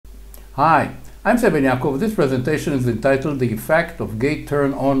Hi, I'm Ben-Yaakov. This presentation is entitled The Effect of Gate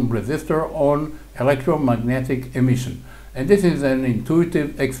Turn-On Resistor on Electromagnetic Emission. And this is an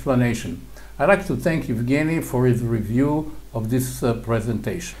intuitive explanation. I'd like to thank Evgeny for his review of this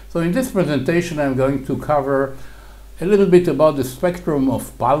presentation. So in this presentation I'm going to cover a little bit about the spectrum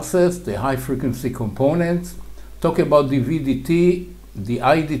of pulses, the high frequency components, talk about the VDT, the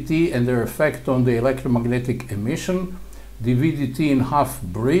IDT and their effect on the electromagnetic emission, the VDT in half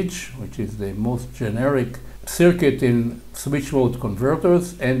bridge, which is the most generic circuit in switch mode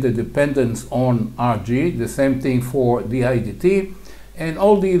converters, and the dependence on RG, the same thing for the IDT, and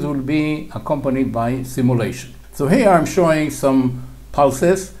all these will be accompanied by simulation. So here I'm showing some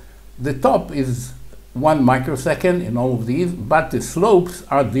pulses. The top is 1 microsecond in all of these, but the slopes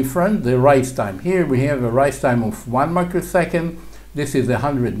are different, the rise time. Here we have a rise time of 1 microsecond, this is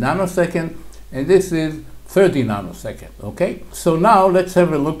 100 nanosecond, and this is 30 nanosecond, okay? So now let's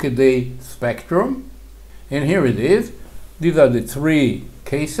have a look at the spectrum, and here it is. These are the three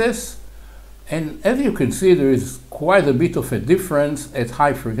cases, and as you can see there is quite a bit of a difference at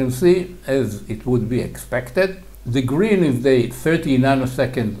high frequency as it would be expected. The green is the 30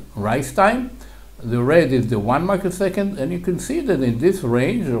 nanosecond rise time, the red is the 1 microsecond, and you can see that in this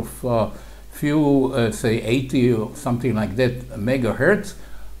range of say 80 or something like that megahertz,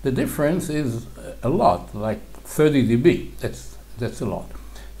 the difference is a lot, like 30 dB. That's a lot.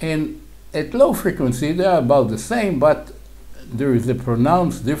 And at low frequency they are about the same, but there is a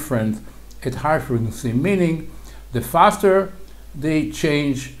pronounced difference at high frequency, meaning the faster they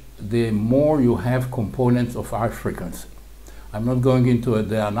change, the more you have components of high frequency. I'm not going into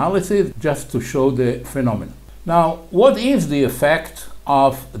the analysis, just to show the phenomenon. Now, what is the effect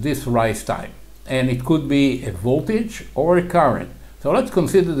of this rise time? And it could be a voltage or a current. So let's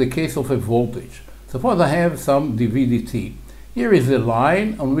consider the case of a voltage. Suppose I have some VDT. Here is a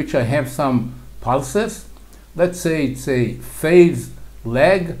line on which I have some pulses. Let's say it's a phase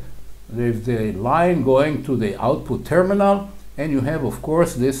lag. There's the line going to the output terminal, and you have, of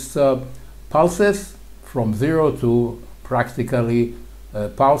course, this pulses from 0 to practically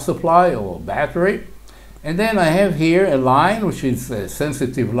power supply or battery. And then I have here a line which is a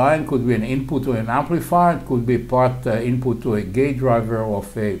sensitive line, could be an input to an amplifier, it could be part input to a gate driver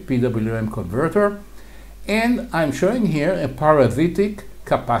of a PWM converter. And I'm showing here a parasitic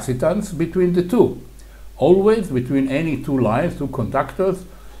capacitance between the two. Always between any two lines, two conductors,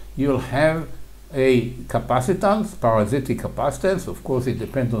 you'll have a capacitance, parasitic capacitance. Of course, it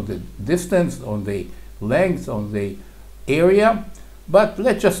depends on the distance, on the length, on the area. But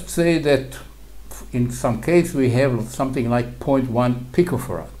let's just say that in some case we have something like 0.1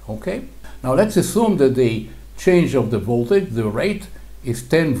 picofarad, okay? Now let's assume that the change of the voltage, the rate, is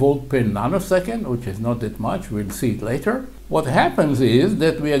 10 volt per nanosecond, which is not that much, we'll see it later. What happens is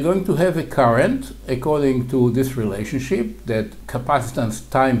that we are going to have a current, according to this relationship, that capacitance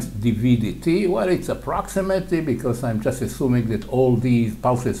times dVdt. Well, it's approximately, because I'm just assuming that all these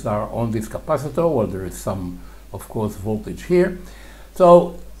pulses are on this capacitor, well, there is some, of course, voltage here.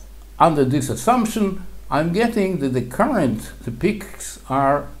 So under this assumption, I'm getting that the current, the peaks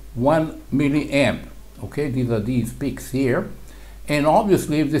are 1 milliamp. Okay, these are these peaks here. And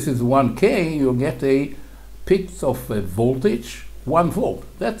obviously, if this is 1K, you'll get a peaks of a voltage, 1 volt.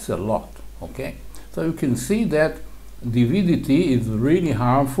 That's a lot, okay? So you can see that the VDT is really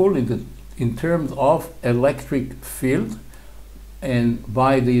harmful in terms of electric field. And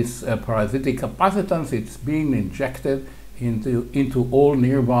by this parasitic capacitance, it's being injected into all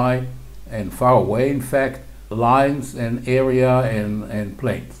nearby and far away, in fact, lines and area and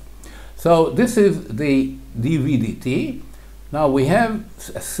planes. So this is the VDT. Now we have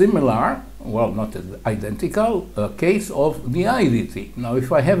a similar, well, not identical, case of the IDT. Now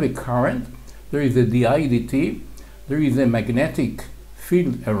if I have a current, there is a DIDT, there is a magnetic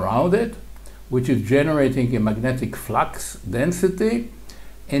field around it, which is generating a magnetic flux density.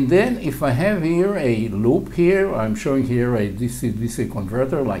 And then if I have here a loop here, I'm showing here a DC-DC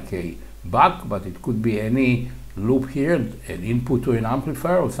converter like a buck, but it could be any loop here, an input to an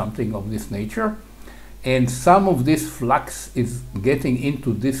amplifier or something of this nature. And some of this flux is getting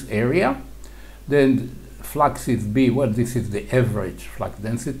into this area. Then flux is B, well, this is the average flux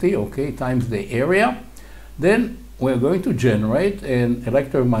density, okay, times the area. Then we're going to generate an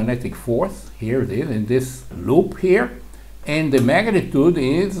electromagnetic force, here it is, in this loop here. And the magnitude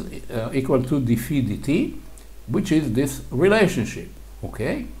is equal to dphi dt, which is this relationship,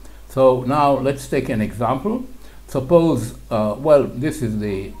 okay? So now let's take an example. Suppose, well, this is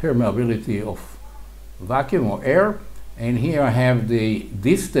the permeability of vacuum or air, and here I have the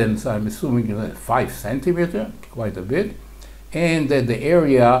distance, I'm assuming 5 centimeters, quite a bit, and that the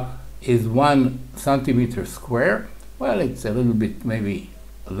area is 1 centimeter square. Well, it's a little bit maybe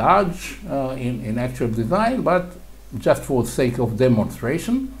large in actual design, but just for the sake of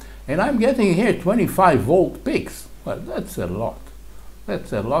demonstration. And I'm getting here 25 volt peaks. Well, that's a lot.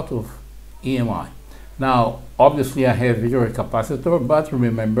 That's a lot of EMI. Now, obviously I have here a capacitor, but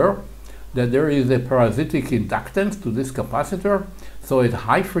remember that there is a parasitic inductance to this capacitor. So at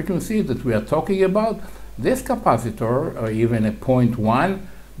high frequency that we are talking about, this capacitor, or even a 0.1,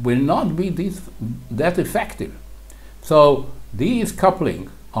 will not be that effective. So these coupling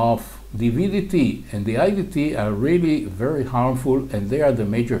of the VDT and the IDT are really very harmful, and they are the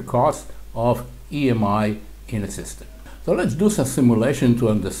major cause of EMI in a system. So let's do some simulation to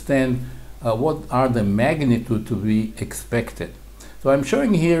understand what are the magnitude to be expected. So I'm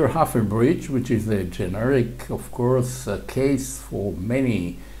showing here half a bridge, which is a generic, of course, case for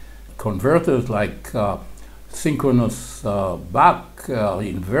many converters like synchronous buck,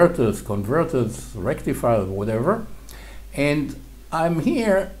 inverters, converters, rectifiers, whatever. And I'm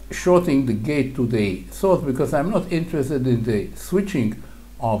here shorting the gate to the source because I'm not interested in the switching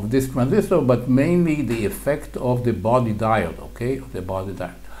of this transistor, but mainly the effect of the body diode, okay, of the body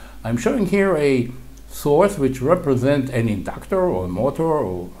diode. I'm showing here a source which represents an inductor or a motor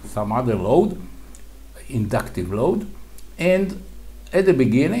or some other load, inductive load, and at the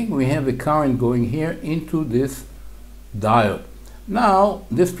beginning we have a current going here into this diode. Now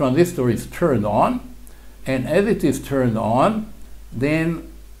this transistor is turned on, and as it is turned on,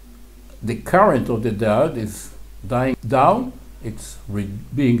 then the current of the diode is dying down, it's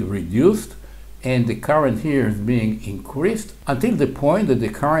being reduced, and the current here is being increased until the point that the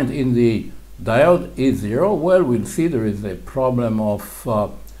current in the diode is 0. Well, we'll see there is a problem of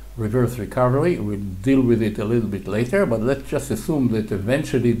reverse recovery. We'll deal with it a little bit later, but let's just assume that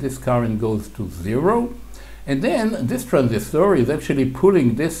eventually this current goes to 0. And then this transistor is actually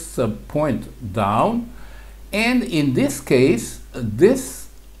pulling this point down. And in this case, this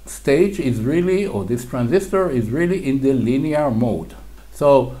stage is really, or this transistor is really in the linear mode.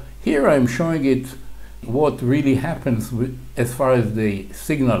 So here I'm showing it what really happens as far as the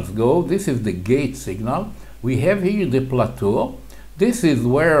signals go. This is the gate signal. We have here the plateau. This is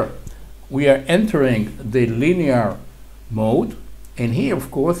where we are entering the linear mode. And here, of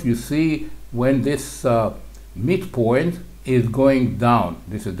course, you see when this midpoint is going down.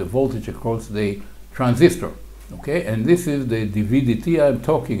 This is the voltage across the transistor. Okay, and this is the VDT I'm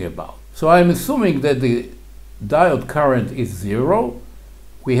talking about. So I'm assuming that the diode current is 0.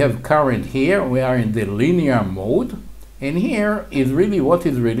 We have current here, we are in the linear mode, and here is really what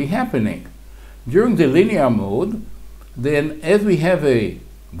is really happening. During the linear mode, then as we have a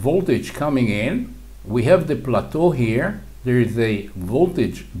voltage coming in, we have the plateau here, there is a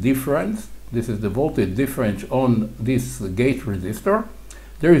voltage difference, this is the voltage difference on this gate resistor,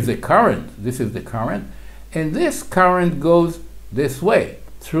 there is a current, this is the current, and this current goes this way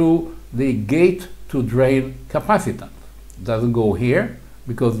through the gate to drain capacitance. It doesn't go here,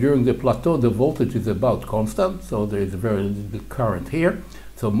 because during the plateau the voltage is about constant, so there is very little current here.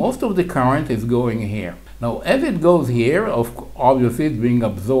 So most of the current is going here. Now as it goes here, obviously it's being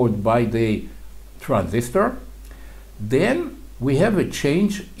absorbed by the transistor. Then we have a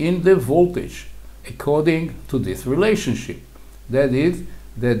change in the voltage according to this relationship. That is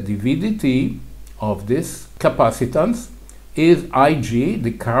that the VDT of this capacitance is Ig,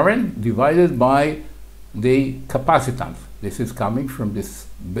 the current, divided by the capacitance. This is coming from this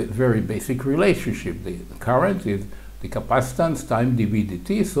very basic relationship. The current is the capacitance times the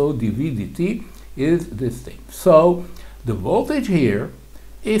VDT, so the VDT is this thing. So the voltage here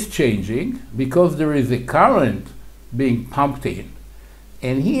is changing because there is a current being pumped in.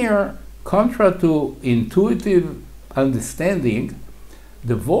 And here, contra to intuitive understanding,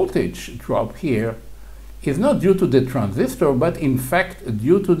 the voltage drop here is not due to the transistor, but in fact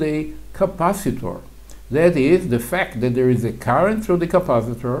due to the capacitor. That is the fact that there is a current through the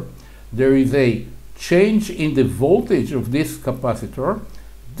capacitor, there is a change in the voltage of this capacitor.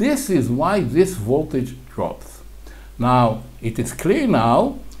 This is why this voltage drops. Now, it is clear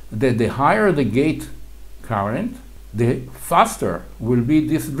now that the higher the gate current, the faster will be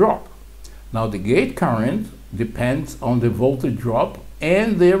this drop. Now, the gate current depends on the voltage drop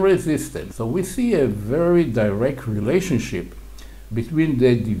and the resistance. So we see a very direct relationship between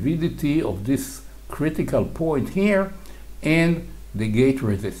the VDT of this critical point here and the gate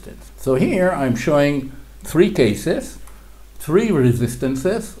resistance. So here I'm showing 3 cases, 3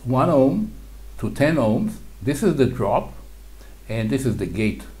 resistances, 1 ohm to 10 ohms. This is the drop, and this is the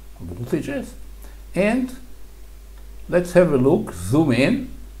gate voltages. And let's have a look, zoom in,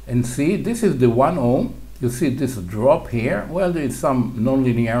 and see this is the 1 ohm, You see this drop here. Well, there is some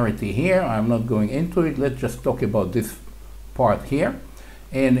nonlinearity here. I'm not going into it. Let's just talk about this part here.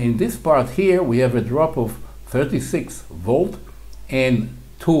 And in this part here, we have a drop of 36 volt and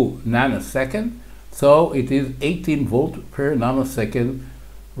 2 nanosecond. So it is 18 volt per nanosecond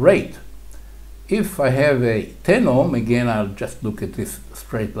rate. If I have a 10 ohm, again, I'll just look at this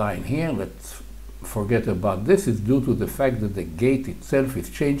straight line here. Let's forget about this. It's due to the fact that the gate itself is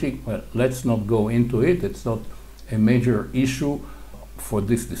changing. Well, let's not go into it. It's not a major issue for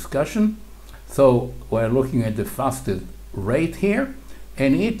this discussion. So we're looking at the fastest rate here,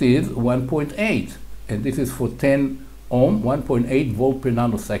 and it is 1.8. And this is for 10 ohm, 1.8 volt per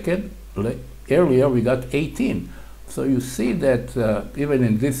nanosecond. Earlier we got 18. So you see that even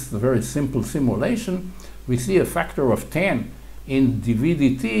in this very simple simulation, we see a factor of 10 in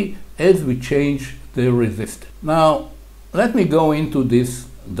dVdt as we change the resistor. Now, let me go into this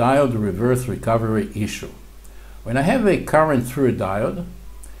diode reverse recovery issue. When I have a current through a diode,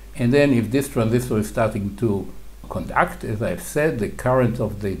 and then if this transistor is starting to conduct, as I've said, the current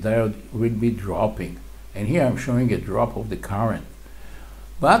of the diode will be dropping. And here I'm showing a drop of the current.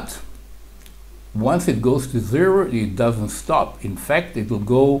 But once it goes to zero, it doesn't stop. In fact, it will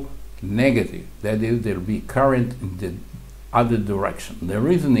go negative. That is, there will be current in the other direction. The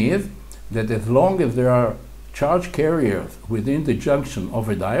reason is that as long as there are charge carriers within the junction of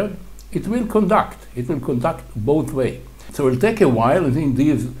a diode, it will conduct. It will conduct both ways. So it will take a while, and then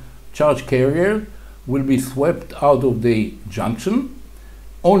these charge carriers will be swept out of the junction.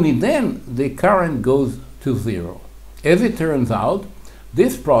 Only then the current goes to zero. As it turns out,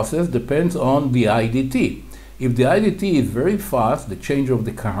 this process depends on the IDT. If the IDT is very fast, the change of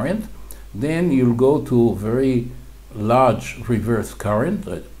the current, then you'll go to very large reverse current,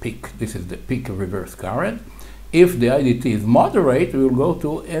 peak. This is the peak reverse current. If the IDT is moderate, we'll go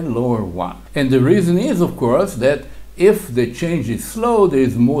to a lower one. And the reason is, of course, that if the change is slow, there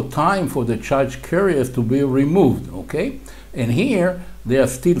is more time for the charge carriers to be removed, okay? And here, they are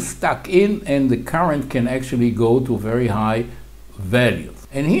still stuck in, and the current can actually go to very high values.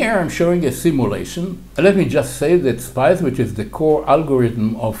 And here I'm showing a simulation. Let me just say that SPICE, which is the core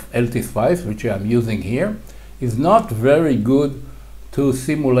algorithm of LT-SPICE, which I'm using here, is not very good to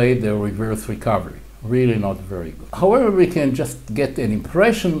simulate the reverse recovery. Really not very good. However, we can just get an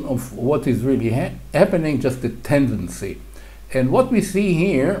impression of what is really happening, just a tendency. And what we see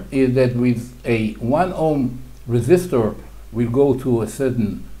here is that with a 1 ohm resistor, we'll go to a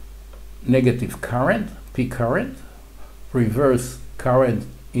certain negative current, peak current, reverse current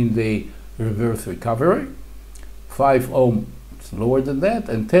in the reverse recovery. 5 ohm is lower than that,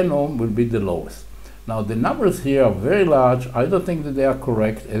 and 10 ohm will be the lowest. Now the numbers here are very large. I don't think that they are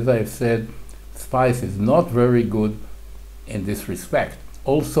correct. As I've said, SPICE is not very good in this respect.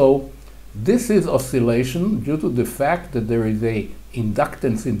 Also, this is oscillation due to the fact that there is a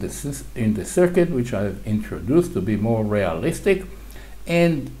inductance in the circuit, which I've introduced to be more realistic,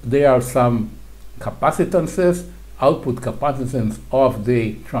 and there are some capacitances, output capacitance of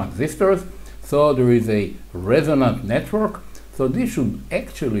the transistors, so there is a resonant network. So this should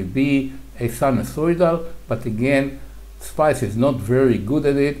actually be a sinusoidal, but again, SPICE is not very good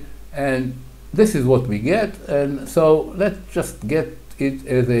at it, and this is what we get. And so let's just get it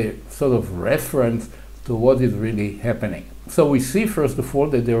as a sort of reference to what is really happening. So we see, first of all,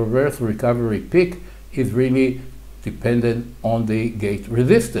 that the reverse recovery peak is really dependent on the gate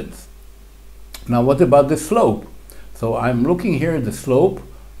resistance. Now, what about the slope? So I'm looking here at the slope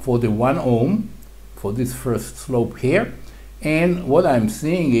for the 1 ohm, for this first slope here, and what I'm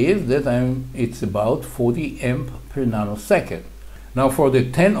seeing is that it's about 40 amp per nanosecond. Now for the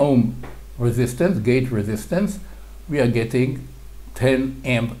 10 ohm resistance, gate resistance, we are getting 10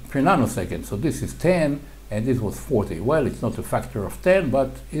 amp per nanosecond. So this is 10 and this was 40. Well, it's not a factor of 10, but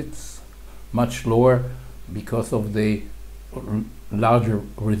it's much lower because of the larger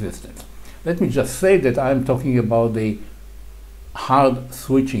resistance. Let me just say that I'm talking about the hard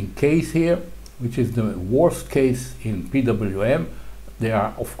switching case here, which is the worst case in PWM. There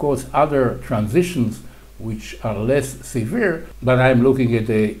are, of course, other transitions which are less severe, but I'm looking at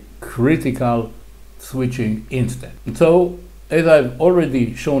a critical switching instead. So, as I've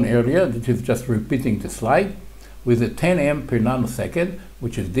already shown earlier, this is just repeating the slide, with a 10 amp per nanosecond,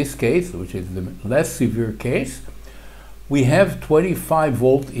 which is this case, which is the less severe case, we have 25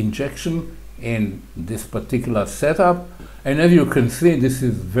 volt injection in this particular setup. And as you can see, this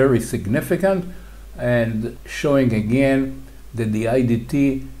is very significant and showing again that the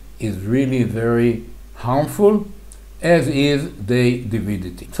IDT is really very harmful, as is the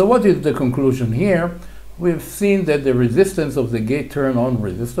dVdt. So what is the conclusion here? We've seen that the resistance of the gate turn-on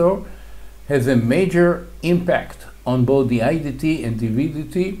resistor has a major impact on both the IDT and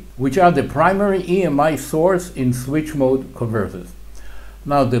DVDT, which are the primary EMI source in switch mode converters.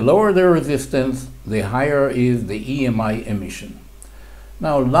 Now, the lower the resistance, the higher is the EMI emission.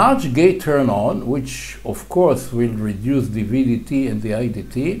 Now, large gate turn on, which of course will reduce the VDT and the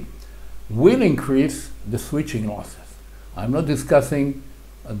IDT, will increase the switching losses. I'm not discussing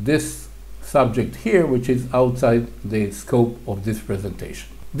this subject here, which is outside the scope of this presentation.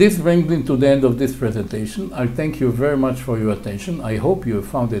 This brings me to the end of this presentation. I thank you very much for your attention. I hope you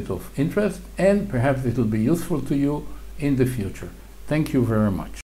found it of interest and perhaps it will be useful to you in the future. Thank you very much.